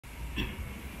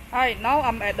Hi, now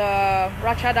I'm at the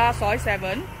Ratchada Soy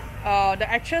 7,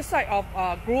 the actual site of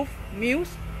Groove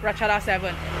Muse Ratchada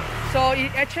 7. So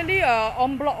it's actually an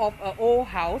en bloc of an old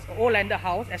house, old landed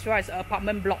house, as well as an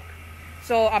apartment block.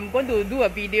 So I'm going to do a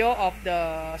video of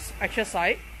the actual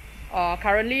site.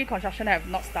 Currently construction have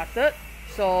not started,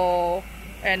 so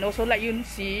and also let you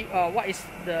see what is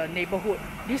the neighborhood.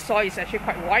 This soil is actually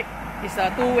quite wide. It's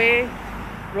a two-way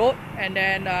road, and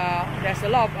then there's a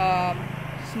lot of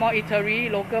small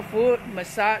eatery, local food,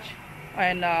 massage,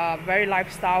 and very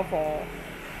lifestyle for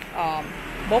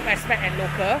both expat and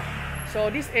local. So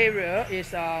this area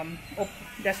is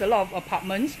there's a lot of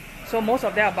apartments, so most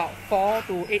of them about 4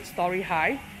 to 8 story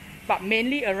high, but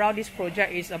mainly around this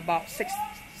project is about 6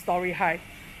 story high.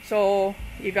 So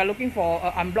if you're looking for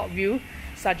an unblocked view,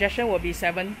 suggestion will be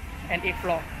 7 and 8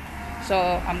 floor. So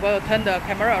I'm going to turn the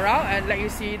camera around and let you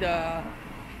see the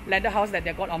landed house that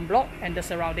they got on block and the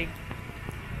surrounding.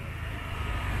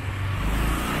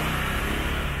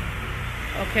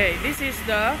 Okay, this is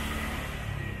the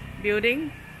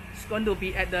building. It's going to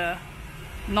be at the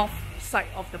north side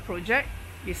of the project.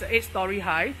 It's 8 story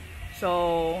high,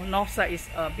 so north side is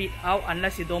a bit out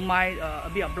unless you don't mind a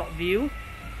bit of block view.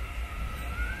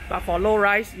 But for low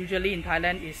rise, usually in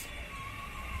Thailand is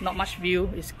not much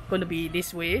view. It's going to be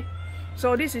this way.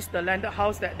 So this is the landed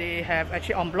house that they have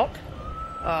actually on block.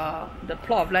 The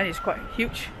plot of land is quite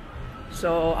huge,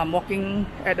 so I'm walking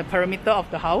at the perimeter of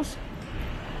the house.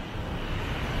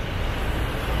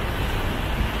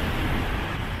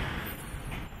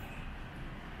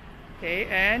 Okay,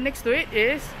 and next to it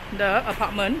is the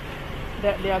apartment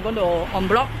that they are going to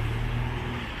unblock,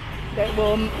 that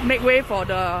will make way for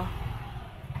the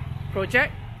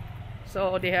project.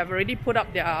 So they have already put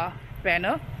up their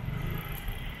banner,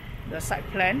 the site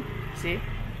plan, see.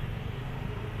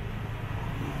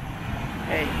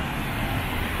 Okay.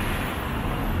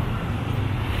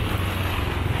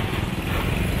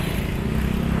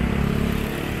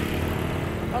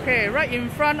 Okay, right in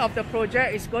front of the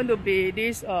project is going to be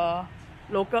this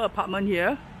local apartment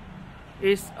here.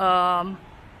 It's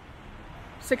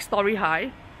 6 story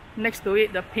high. Next to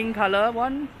it, the pink color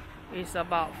one is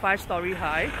about 5 story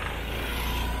high.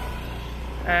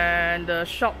 And the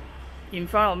shop in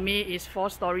front of me is 4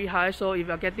 story high. So if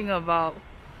you're getting about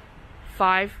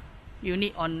 5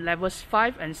 unit on levels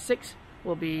 5 and 6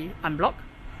 will be unblocked.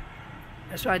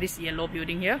 That's why this yellow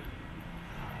building here.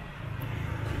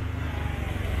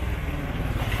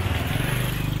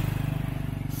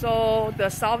 So the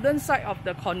southern side of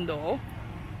the condo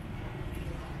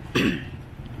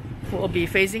will be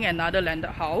facing another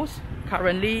landed house.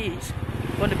 Currently it's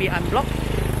going to be unblocked.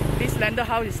 This landed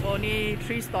house is only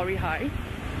 3 story high.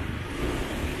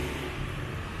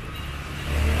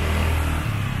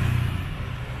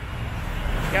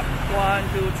 Yep,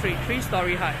 1, 2, 3, 3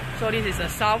 story high. So this is a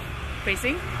south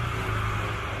facing.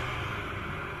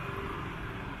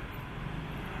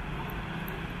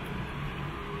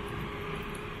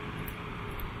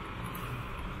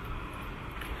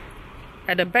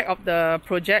 At the back of the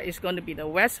project is going to be the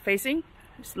west facing.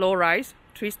 It's low rise,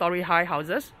 3 story high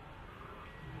houses.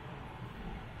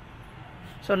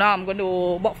 So now I'm going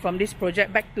to walk from this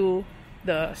project back to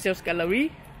the sales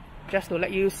gallery, just to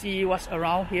let you see what's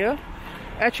around here.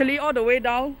 Actually, all the way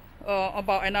down,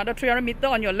 about another 300 meters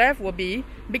on your left will be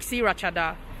Big C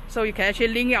Ratchada. So you can actually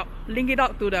link it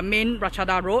out to the main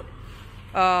Ratchada road,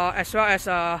 as well as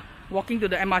walking to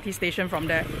the MRT station from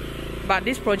there. But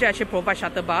this project actually provides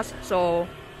shuttle bus, so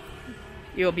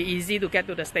it will be easy to get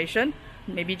to the station.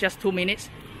 Maybe just 2 minutes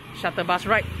shuttle bus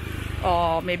ride,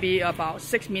 or maybe about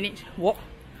 6 minutes walk.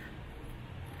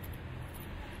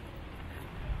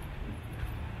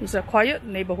 It's a quiet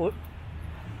neighborhood.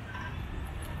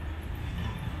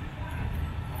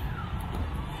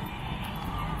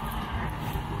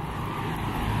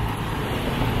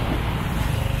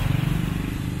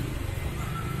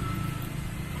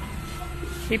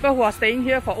 People who are staying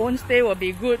here for own stay will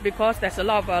be good because there's a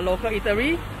lot of local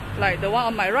eatery, like the one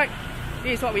on my right.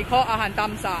 This is what we call aham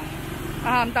tam sang.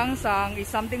 Aham tam sang is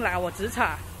something like our zi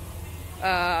cha.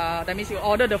 That means you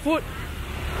order the food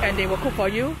and they will cook for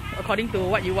you according to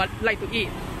what you like to eat.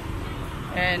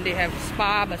 And they have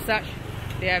spa, massage.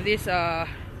 They have this ba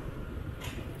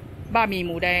mi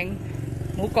mu dang,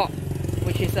 mu kok,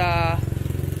 which is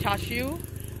char siu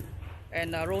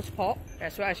and roast pork,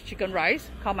 as well as chicken rice,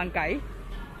 khao man kai.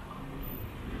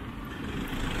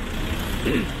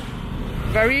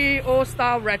 Very old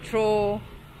style retro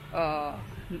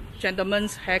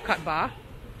gentleman's haircut bar.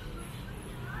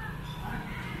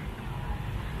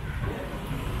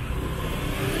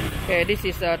 Okay, this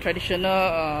is a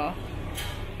traditional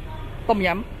tom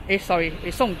yum. Sorry,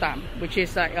 it's song tam, which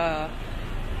is like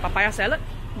papaya salad,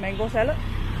 mango salad.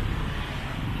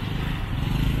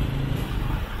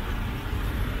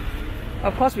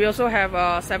 Of course, we also have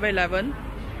 7-Eleven.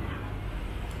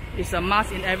 It's a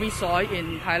must in every soil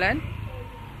in Thailand.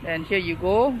 And here you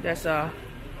go, there's a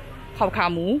khao kha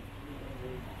mu,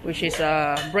 which is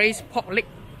a braised pork leg.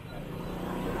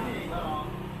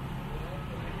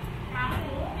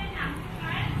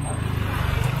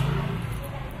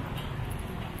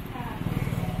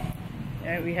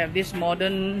 And we have this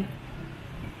modern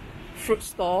fruit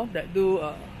store that do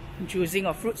juicing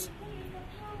of fruits.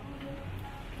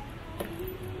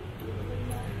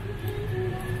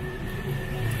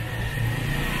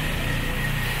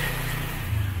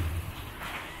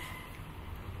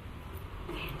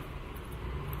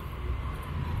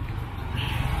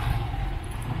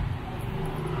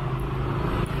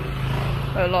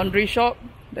 A laundry shop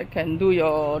that can do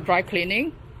your dry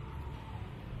cleaning.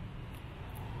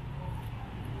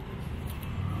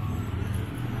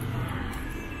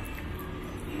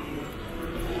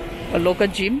 A local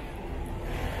gym,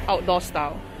 outdoor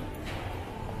style.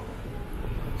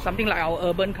 Something like our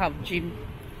urban kind of gym.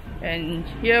 And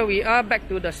here we are back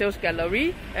to the sales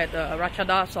gallery at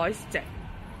Ratchada Soy Z.